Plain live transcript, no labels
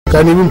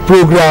can even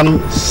program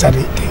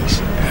certain things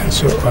and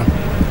so on.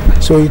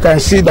 So you can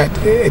see that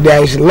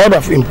there is a lot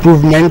of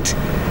improvement,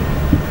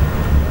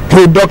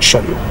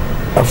 production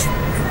of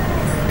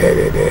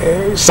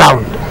the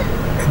sound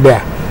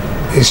there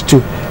is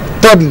too.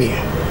 Thirdly,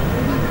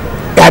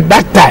 at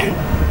that time,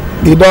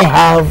 you don't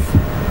have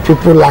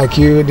people like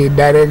you, the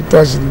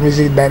directors, the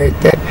music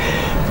director,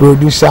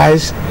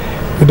 producers.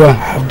 You don't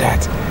have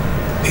that.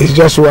 It's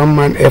just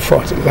one-man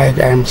effort, like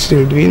I'm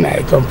still doing.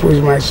 I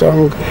compose my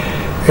song,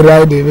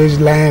 write the bass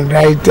line,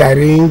 write,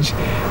 arrange,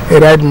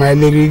 write my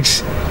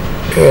lyrics,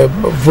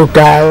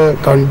 vocal,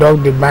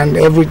 conduct the band.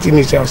 Everything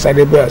is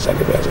Osadebe.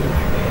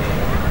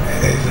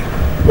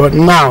 But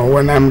now,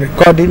 when I'm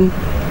recording,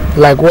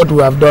 like what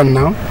we have done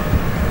now,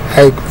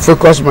 I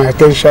focus my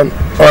attention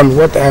on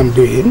what I'm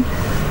doing.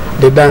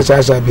 The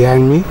dancers are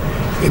behind me.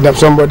 If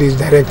somebody is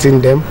directing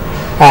them,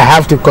 I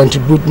have to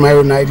contribute my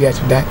own idea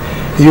to that.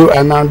 You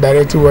are now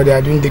directing what they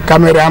are doing. The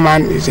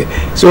cameraman is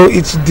so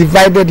it's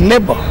divided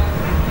labor,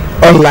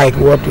 unlike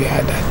what we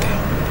had that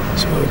time.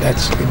 So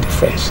that's the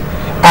difference.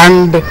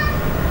 And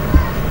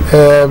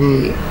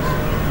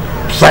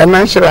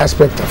financial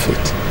aspect of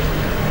it.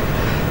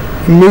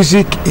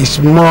 Music is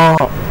more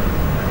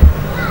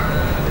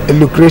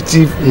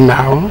lucrative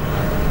now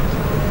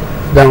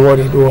than what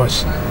it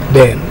was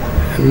then,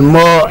 and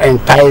more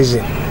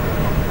enticing.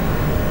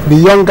 The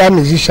younger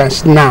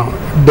musicians now,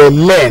 they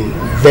learn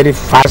very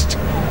fast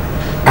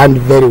and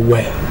very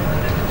well.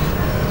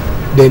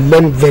 They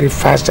learn very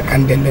fast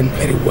and they learn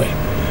very well.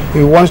 If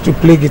he wants to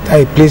play guitar,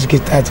 he plays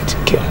guitar to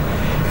the cure.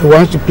 If he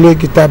wants to play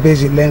guitar bass,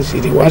 he learns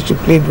it. He wants to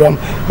play drum,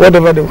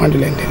 whatever they want to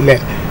learn, they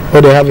learn.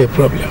 But they have a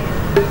problem.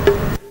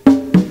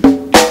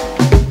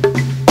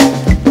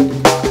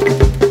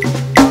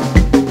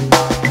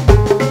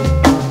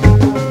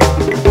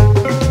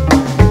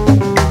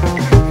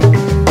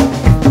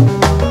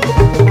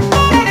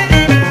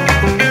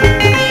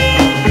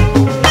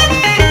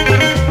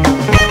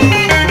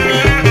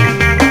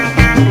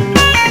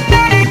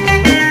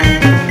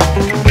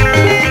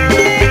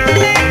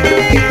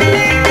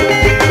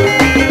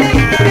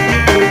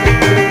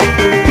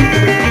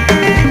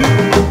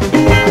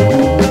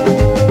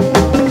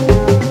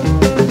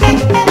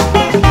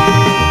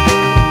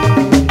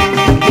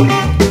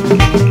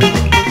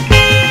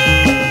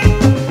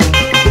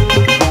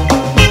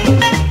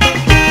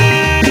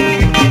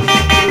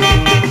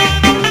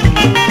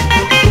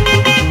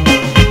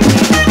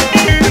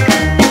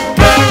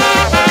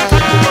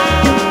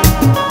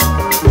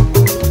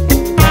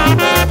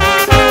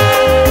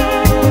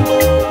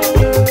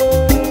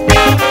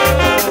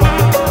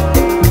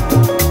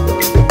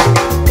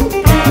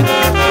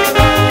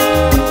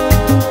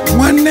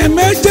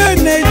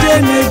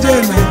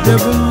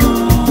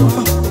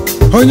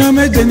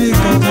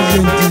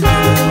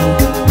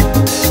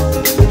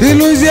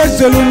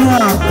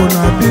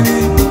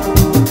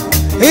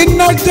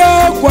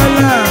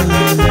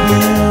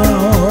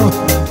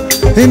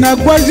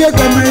 Inakwaje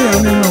kama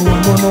ya neno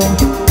umono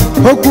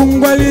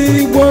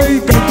Okungwali igbo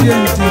ikatie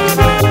ntiji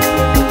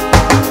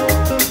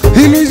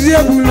Iluzie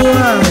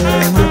buloa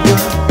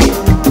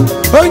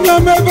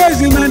Onyome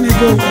bezina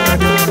nigo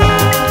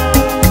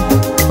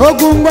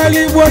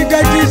Okungwali igbo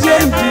ikatie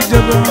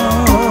ntiji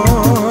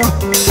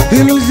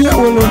Iluzie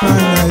wolo na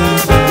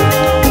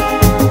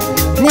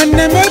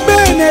Nwanne mebe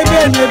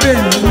nebe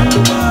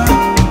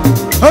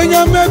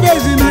Onyome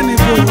bezina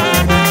nigo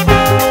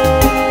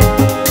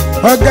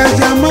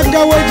Ogazi amaka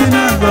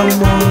wejina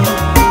gombo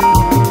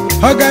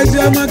Ogazi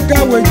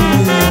amaka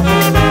wejina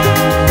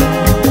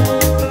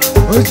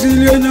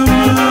Osili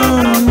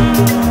onyama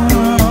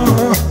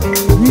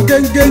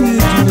Nkenkenyi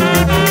jine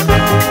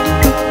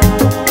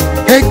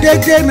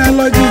Ekeke na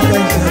logika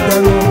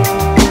isabalo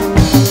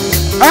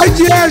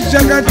Aji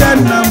ashagata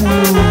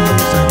namu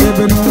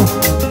Sadebeno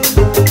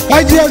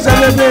Aji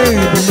asadebe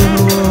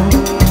Bedeno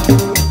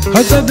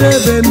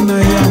Osadebe na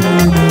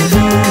yamu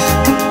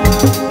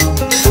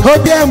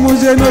Obia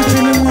muze no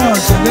chilimo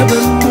Osadebe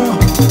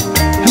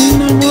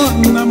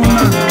Namo na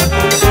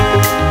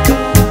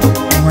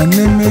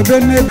Mwane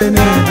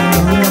bene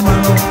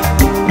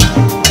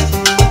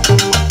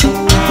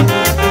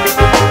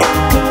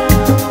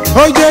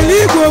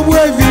Ojeligwe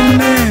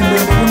bwevine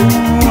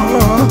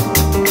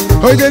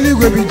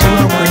Ojeligwe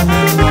bijuwa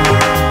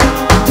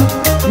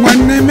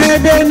mwane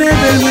bene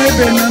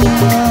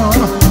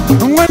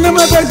Mwane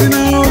mabezina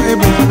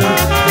ebezina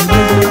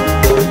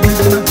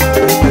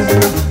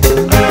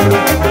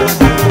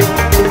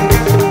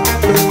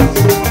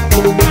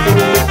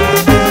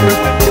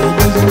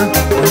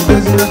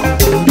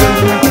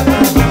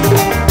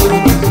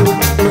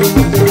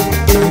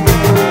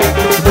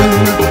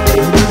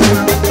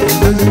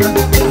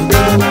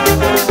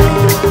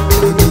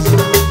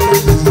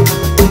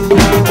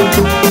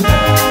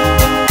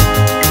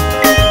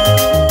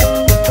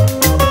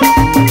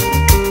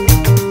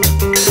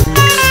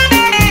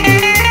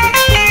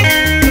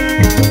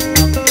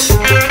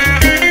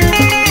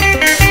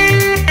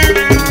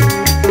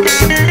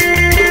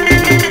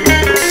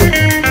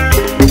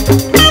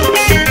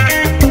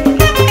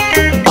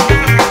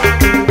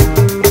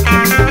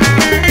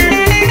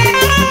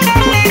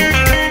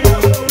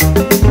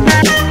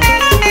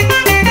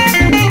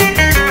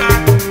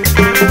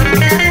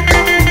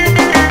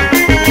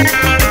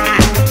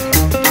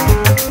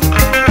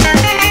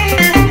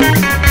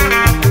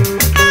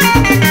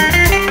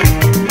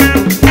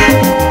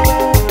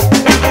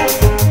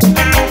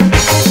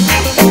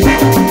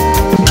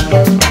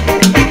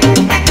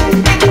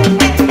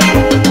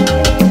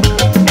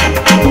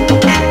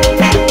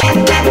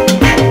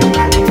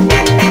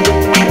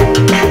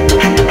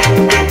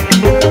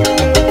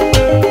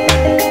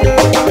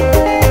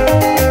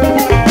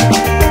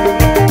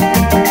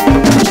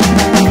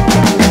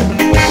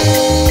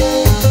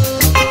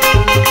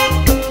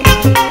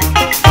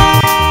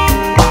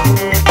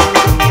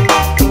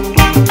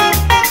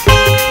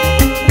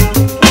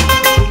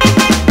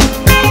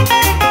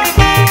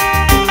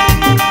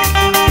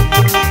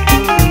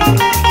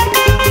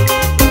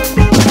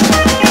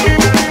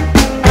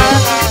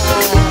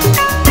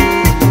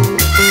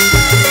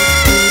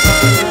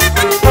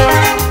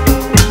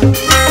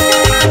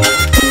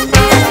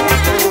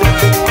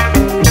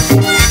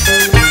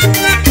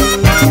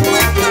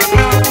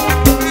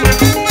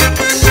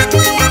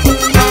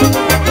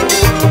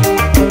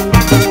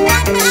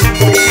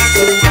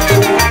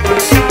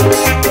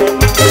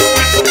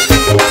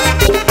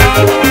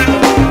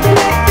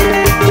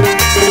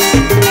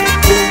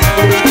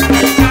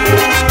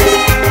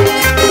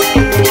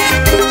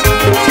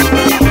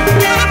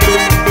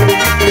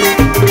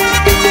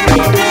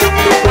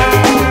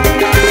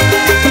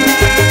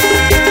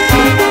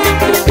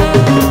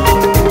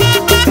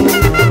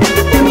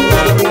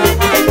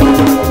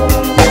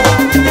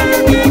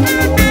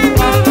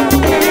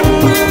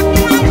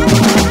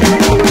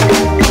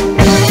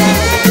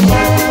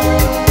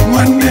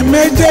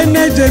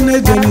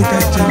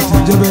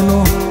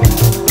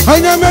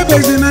onye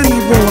mebezina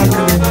n'ife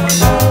ụwa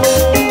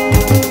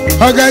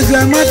ọgazi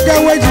amaka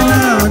wejina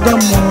aga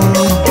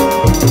mmụọ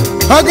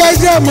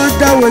ọgazi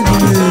amaka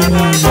wejina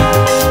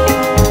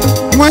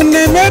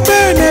nwanne mebe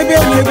n'ebe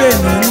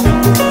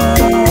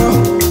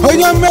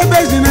onye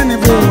mebezina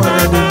n'ife ụwa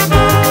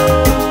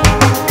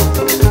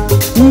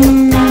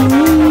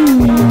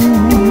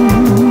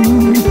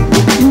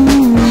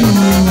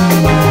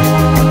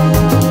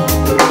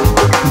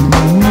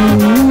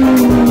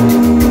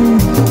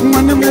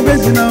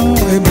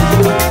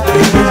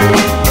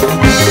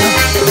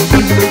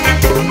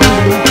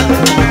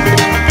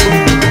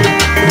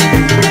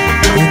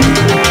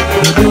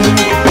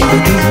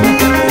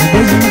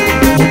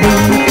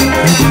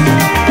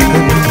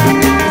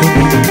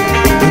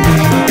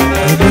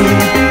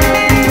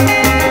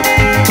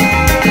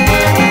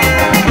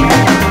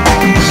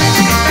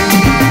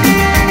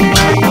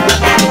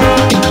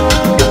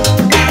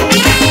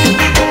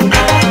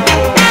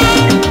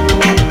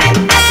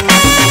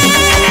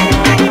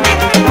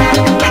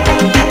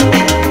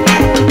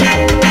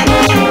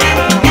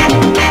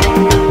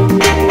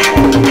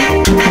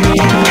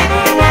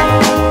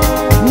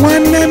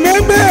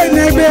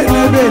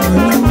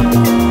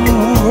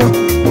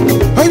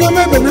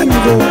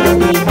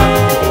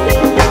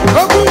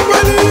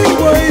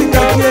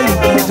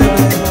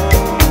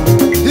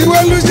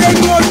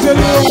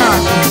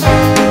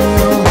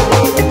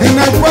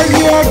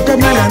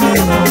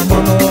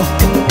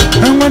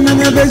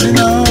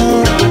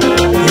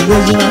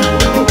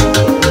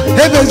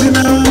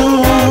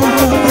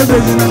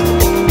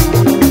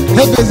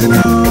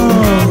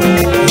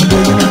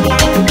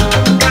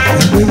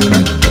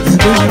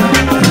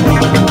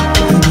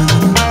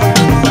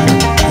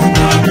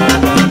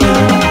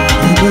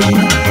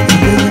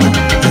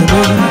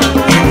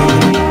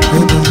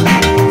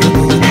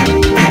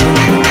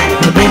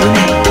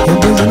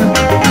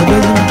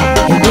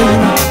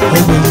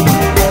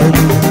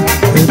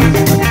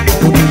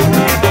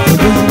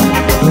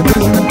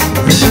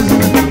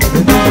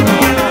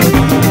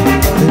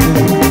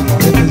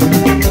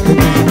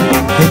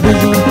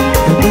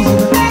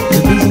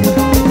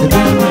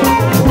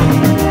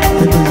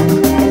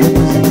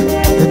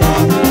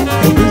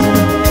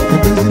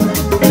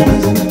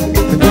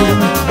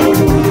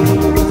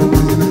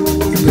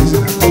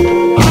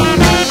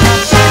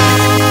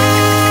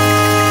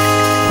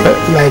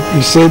Like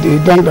you said,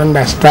 you don't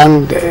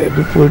understand.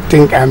 People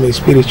think I'm a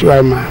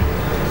spiritual man.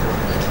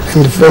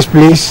 In the first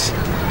place,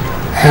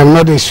 I am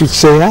not a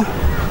soothsayer.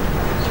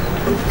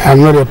 I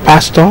am not a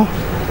pastor.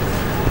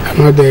 I am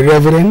not a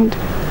reverend.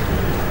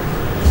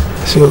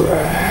 So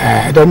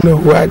I don't know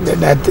what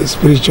that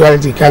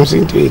spirituality comes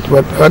into it.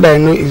 But what I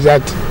know is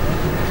that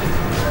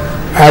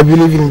I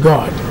believe in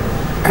God.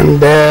 And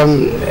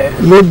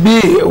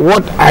maybe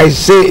what I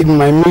say in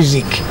my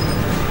music,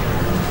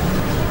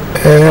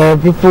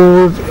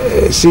 people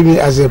see me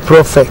as a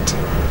prophet.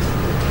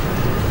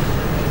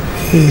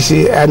 You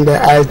see, and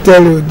I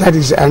tell you that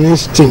is an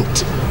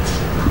instinct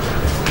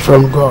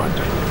from God.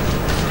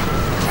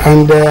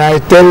 And I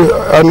tell you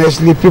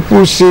honestly,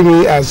 people see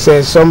me as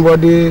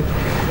somebody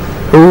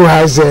who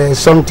has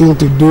something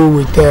to do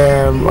with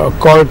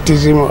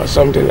occultism or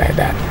something like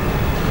that.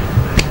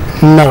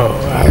 No,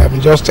 I am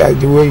just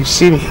the way you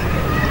see me.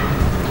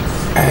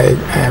 I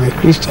am a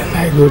Christian.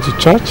 I go to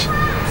church.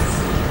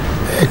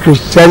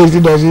 Christianity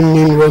doesn't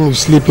mean when you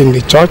sleep in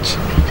the church.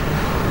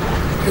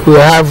 We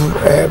have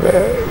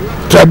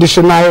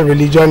traditional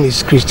religion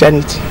is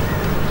Christianity.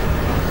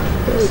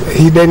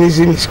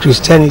 Heathenism is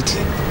Christianity.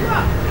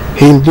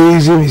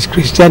 Hinduism is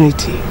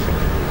Christianity.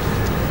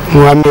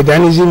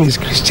 Mohammedanism is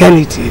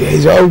Christianity.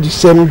 It's all the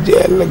same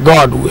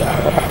God we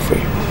are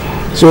afraid.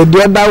 So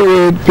the other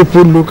way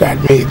people look at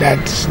me,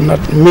 that's not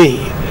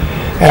me.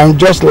 I'm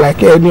just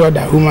like any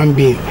other human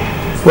being.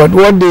 But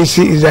what they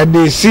see is that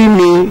they see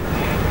me,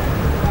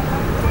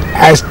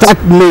 I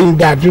start knowing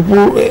that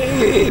people,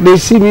 they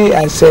see me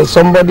as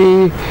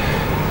somebody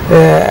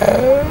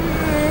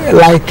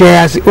like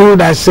as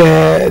old as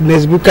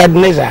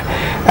Nebuchadnezzar.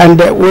 And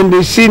when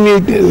they see me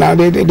now,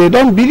 they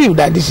don't believe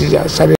that this is a